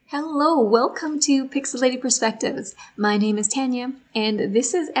Hello, welcome to Pixelated Perspectives. My name is Tanya, and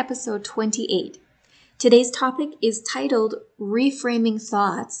this is episode 28. Today's topic is titled Reframing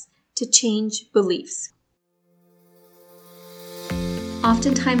Thoughts to Change Beliefs.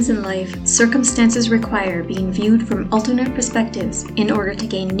 Oftentimes in life, circumstances require being viewed from alternate perspectives in order to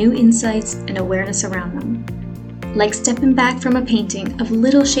gain new insights and awareness around them. Like stepping back from a painting of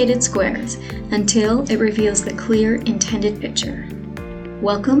little shaded squares until it reveals the clear intended picture.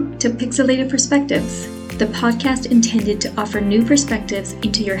 Welcome to Pixelated Perspectives, the podcast intended to offer new perspectives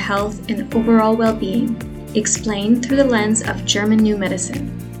into your health and overall well-being, explained through the lens of German New Medicine.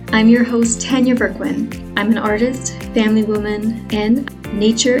 I'm your host, Tanya Berkwin. I'm an artist, family woman, and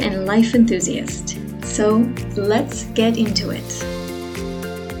nature and life enthusiast. So let's get into it.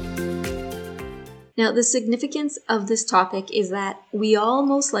 Now, the significance of this topic is that we all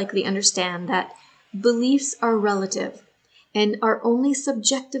most likely understand that beliefs are relative and are only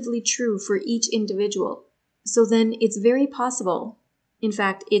subjectively true for each individual. So then it's very possible, in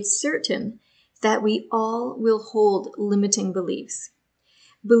fact, it's certain, that we all will hold limiting beliefs.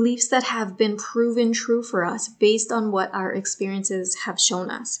 Beliefs that have been proven true for us based on what our experiences have shown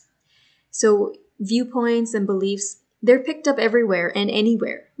us. So viewpoints and beliefs, they're picked up everywhere and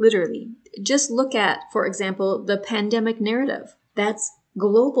anywhere, literally. Just look at, for example, the pandemic narrative. That's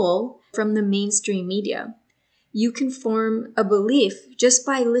global from the mainstream media. You can form a belief just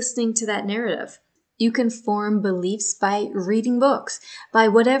by listening to that narrative. You can form beliefs by reading books, by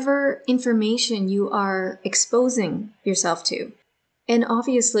whatever information you are exposing yourself to. And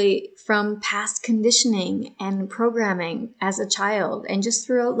obviously from past conditioning and programming as a child and just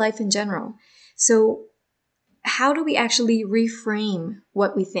throughout life in general. So how do we actually reframe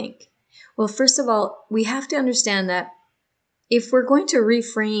what we think? Well, first of all, we have to understand that if we're going to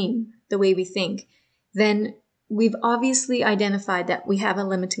reframe the way we think, then we've obviously identified that we have a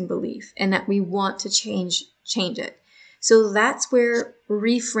limiting belief and that we want to change it. So that's where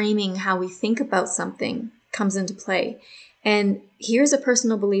reframing how we think about something comes into play. And here's a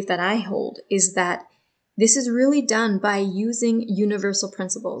personal belief that I hold is that this is really done by using universal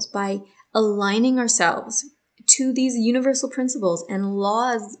principles, by aligning ourselves to these universal principles and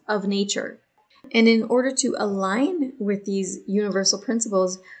laws of nature. And in order to align with these universal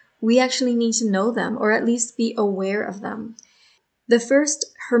principles, we actually need to know them, or at least be aware of them. The first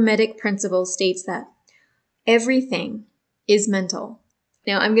Hermetic principle states that everything is mental.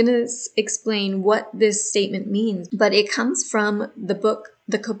 Now, I'm going to explain what this statement means, but it comes from the book,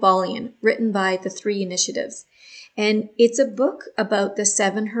 The Kybalion, written by the Three Initiatives. And it's a book about the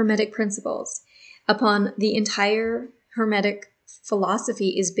 7 Hermetic principles upon the entire Hermetic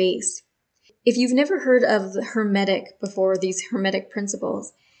philosophy is based. If you've never heard of the Hermetic before, these Hermetic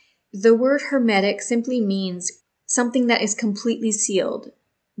principles, the word hermetic simply means something that is completely sealed,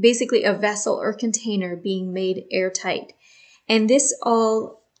 basically a vessel or container being made airtight. And this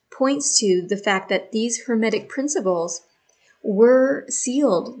all points to the fact that these hermetic principles were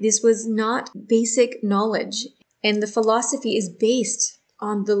sealed. This was not basic knowledge. And the philosophy is based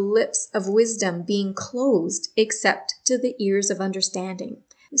on the lips of wisdom being closed except to the ears of understanding.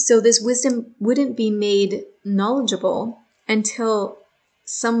 So this wisdom wouldn't be made knowledgeable until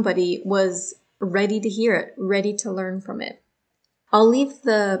somebody was ready to hear it, ready to learn from it. I'll leave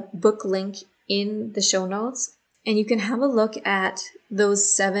the book link in the show notes, and you can have a look at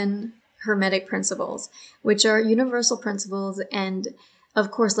those 7 Hermetic principles, which are universal principles. And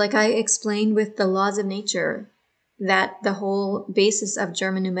of course, like I explained with the laws of nature, that the whole basis of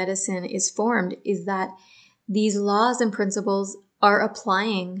German New Medicine is formed, is that these laws and principles are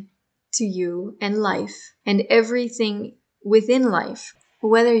applying to you and life and everything within life,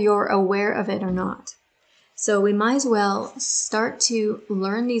 whether you're aware of it or not. So we might as well start to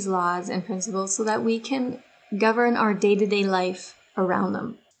learn these laws and principles so that we can govern our day-to-day life around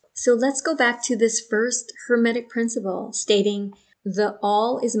them. So let's go back to this first Hermetic principle stating the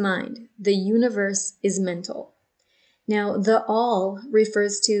all is mind, the universe is mental. Now, the all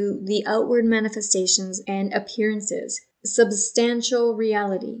refers to the outward manifestations and appearances, substantial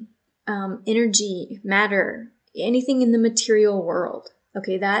reality, energy, matter, anything in the material world.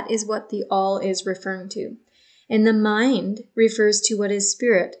 Okay, that is what the all is referring to. And the mind refers to what is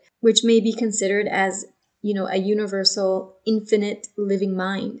spirit, which may be considered as, a universal, infinite living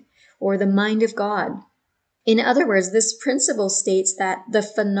mind, or the mind of God. In other words, this principle states that the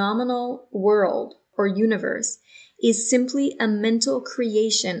phenomenal world or universe is simply a mental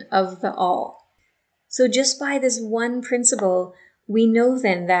creation of the all. So just by this one principle, we know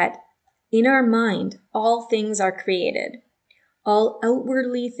then that in our mind, all things are created. All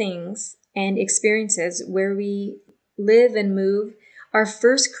outwardly things and experiences where we live and move are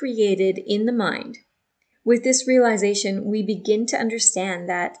first created in the mind. With this realization, we begin to understand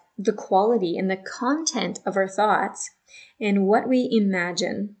that the quality and the content of our thoughts and what we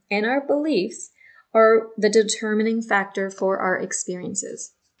imagine and our beliefs are the determining factor for our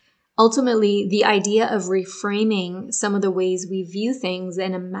experiences. Ultimately, the idea of reframing some of the ways we view things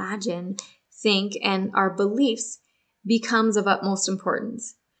and imagine, think, and our beliefs becomes of utmost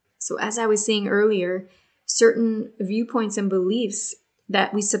importance. So as I was saying earlier, certain viewpoints and beliefs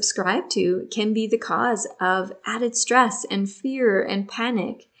that we subscribe to can be the cause of added stress and fear and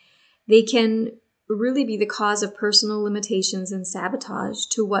panic. They can really be the cause of personal limitations and sabotage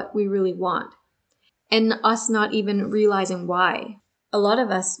to what we really want, and us not even realizing why. A lot of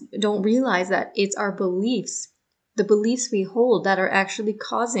us don't realize that it's our beliefs, the beliefs we hold, that are actually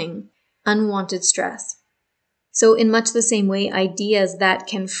causing unwanted stress. So in much the same way, ideas that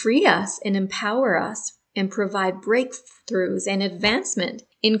can free us and empower us and provide breakthroughs and advancement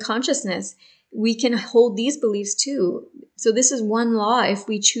in consciousness, we can hold these beliefs too. So this is one law, if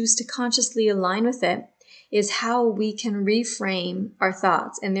we choose to consciously align with it, is how we can reframe our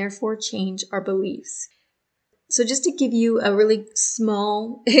thoughts and therefore change our beliefs. So just to give you a really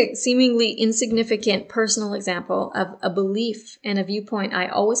small, seemingly insignificant personal example of a belief and a viewpoint I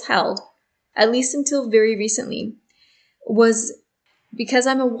always held, at least until very recently, was because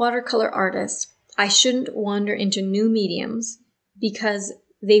I'm a watercolor artist, I shouldn't wander into new mediums because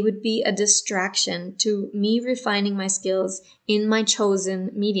they would be a distraction to me refining my skills in my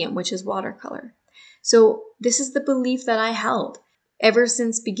chosen medium, which is watercolor. So this is the belief that I held ever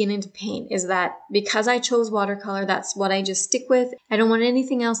since beginning to paint, is that because I chose watercolor, that's what I just stick with. I don't want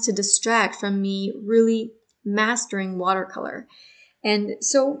anything else to distract from me really mastering watercolor. And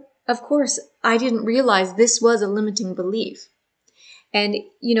so, of course, I didn't realize this was a limiting belief. And,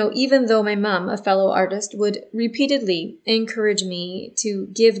 even though my mom, a fellow artist, would repeatedly encourage me to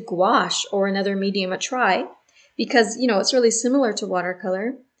give gouache or another medium a try, because, it's really similar to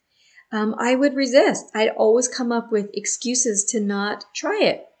watercolor, I would resist. I'd always come up with excuses to not try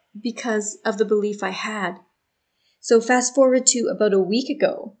it because of the belief I had. So fast forward to about a week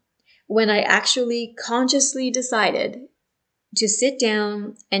ago, when I actually consciously decided to sit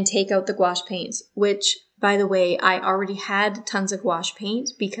down and take out the gouache paints, which, by the way, I already had tons of gouache paint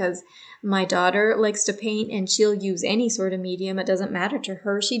because my daughter likes to paint and she'll use any sort of medium. It doesn't matter to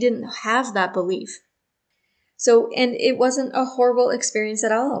her. She didn't have that belief. So, and it wasn't a horrible experience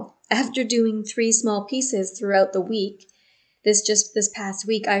at all. After doing 3 small pieces throughout the week, this past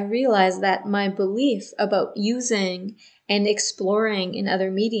week, I realized that my belief about using and exploring in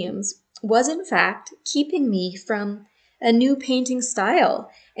other mediums was in fact keeping me from a new painting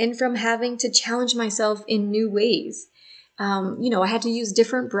style and from having to challenge myself in new ways. I had to use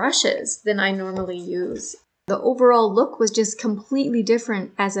different brushes than I normally use. The overall look was just completely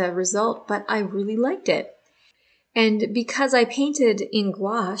different as a result, but I really liked it. And because I painted in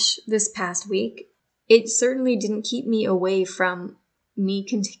gouache this past week, it certainly didn't keep me away from me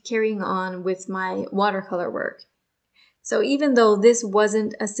carrying on with my watercolor work. So even though this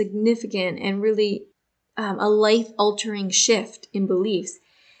wasn't a significant and really a life-altering shift in beliefs,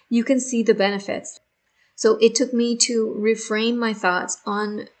 you can see the benefits. So it took me to reframe my thoughts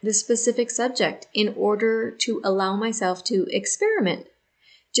on this specific subject in order to allow myself to experiment,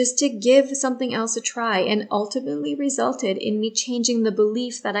 just to give something else a try, and ultimately resulted in me changing the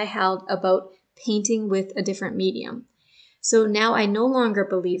belief that I held about painting with a different medium. So now I no longer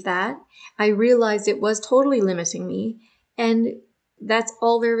believe that. I realized it was totally limiting me, and that's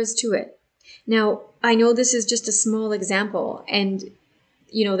all there is to it. Now, I know this is just a small example, and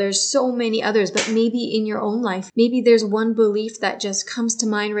there's so many others, but maybe in your own life, maybe there's one belief that just comes to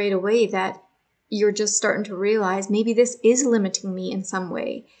mind right away that you're just starting to realize maybe this is limiting me in some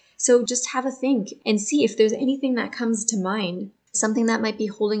way. So just have a think and see if there's anything that comes to mind, something that might be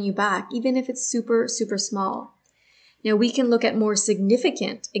holding you back, even if it's super, super small. Now we can look at more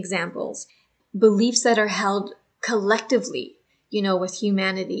significant examples, beliefs that are held collectively, with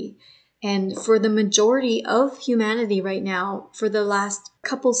humanity. And for the majority of humanity right now, for the last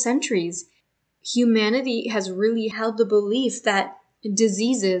couple centuries, humanity has really held the belief that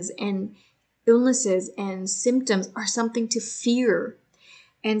diseases and illnesses and symptoms are something to fear.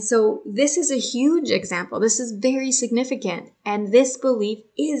 And so this is a huge example. This is very significant. And this belief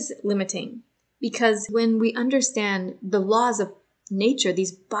is limiting, because when we understand the laws of nature,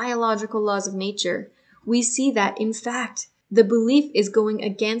 these biological laws of nature, we see that in fact, the belief is going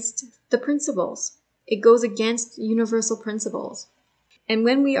against the principles. It goes against universal principles. And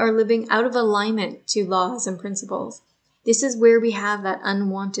when we are living out of alignment to laws and principles, this is where we have that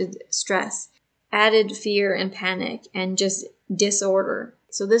unwanted stress. added fear and panic and just disorder.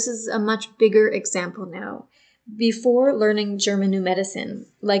 So this is a much bigger example now. Before learning German New Medicine,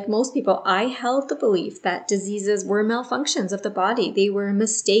 like most people, I held the belief that diseases were malfunctions of the body. They were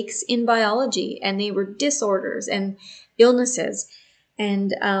mistakes in biology, and they were disorders and illnesses,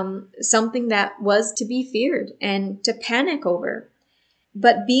 and something that was to be feared and to panic over.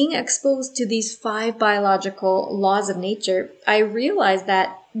 But being exposed to these 5 biological laws of nature, I realized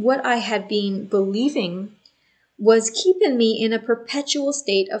that what I had been believing was keeping me in a perpetual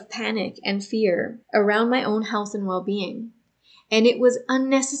state of panic and fear around my own health and well-being. And it was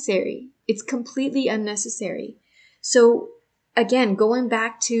unnecessary. It's completely unnecessary. So again, going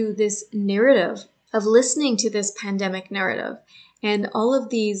back to this narrative of listening to this pandemic narrative and all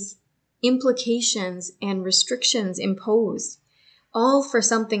of these implications and restrictions imposed, all for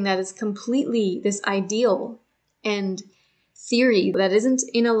something that is completely this ideal and theory that isn't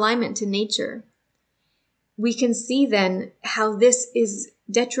in alignment to nature, we can see then how this is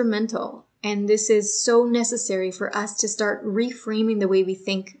detrimental, and this is so necessary for us to start reframing the way we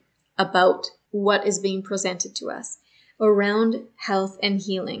think about what is being presented to us around health and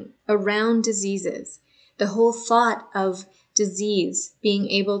healing, around diseases. The whole thought of disease being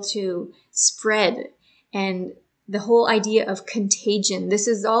able to spread, and the whole idea of contagion, this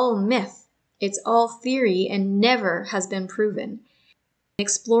is all myth. It's all theory and never has been proven.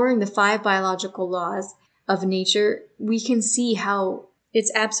 Exploring the 5 biological laws of nature, we can see how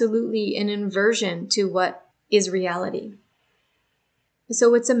it's absolutely an inversion to what is reality.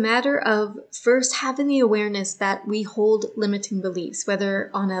 So it's a matter of first having the awareness that we hold limiting beliefs, whether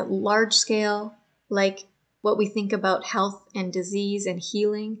on a large scale, like what we think about health and disease and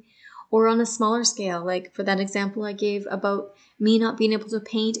healing, or on a smaller scale, like for that example I gave about me not being able to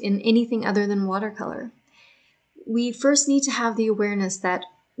paint in anything other than watercolor. We first need to have the awareness that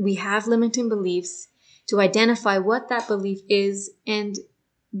we have limiting beliefs, to identify what that belief is and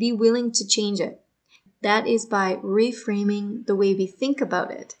be willing to change it. That is by reframing the way we think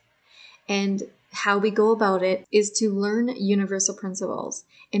about it. And how we go about it is to learn universal principles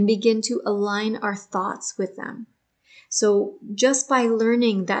and begin to align our thoughts with them. So just by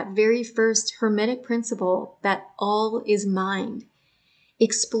learning that very first Hermetic principle that all is mind,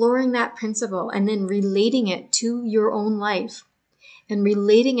 exploring that principle and then relating it to your own life and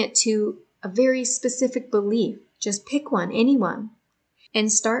relating it to a very specific belief. Just pick one, anyone,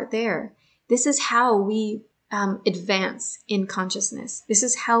 and start there. This is how we advance in consciousness. This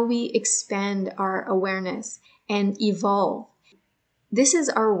is how we expand our awareness and evolve. This is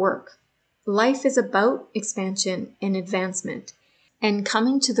our work. Life is about expansion and advancement, and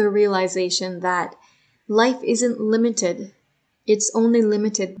coming to the realization that life isn't limited. It's only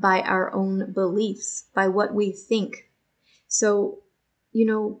limited by our own beliefs, by what we think. So,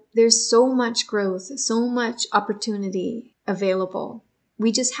 there's so much growth, so much opportunity available.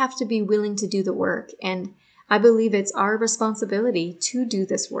 We just have to be willing to do the work. And I believe it's our responsibility to do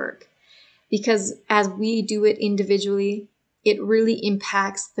this work, because as we do it individually, it really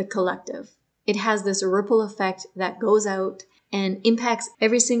impacts the collective. It has this ripple effect that goes out and impacts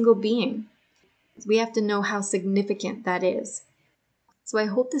every single being. We have to know how significant that is. So I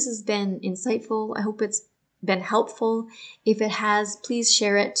hope this has been insightful. I hope it's been helpful. If it has, please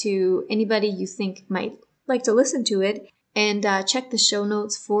share it to anybody you think might like to listen to it. And check the show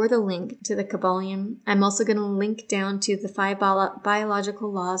notes for the link to the Kybalion. I'm also going to link down to the 5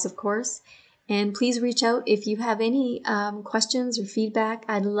 biological laws, of course. And please reach out if you have any questions or feedback.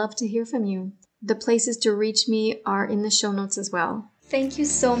 I'd love to hear from you. The places to reach me are in the show notes as well. Thank you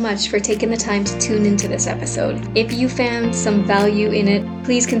so much for taking the time to tune into this episode. If you found some value in it,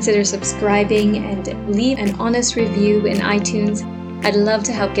 please consider subscribing and leave an honest review in iTunes. I'd love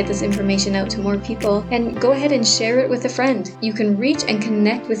to help get this information out to more people, and go ahead and share it with a friend. You can reach and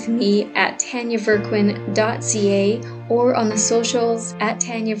connect with me at tanyaverquin.ca or on the socials at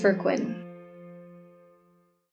Tanya Verquin.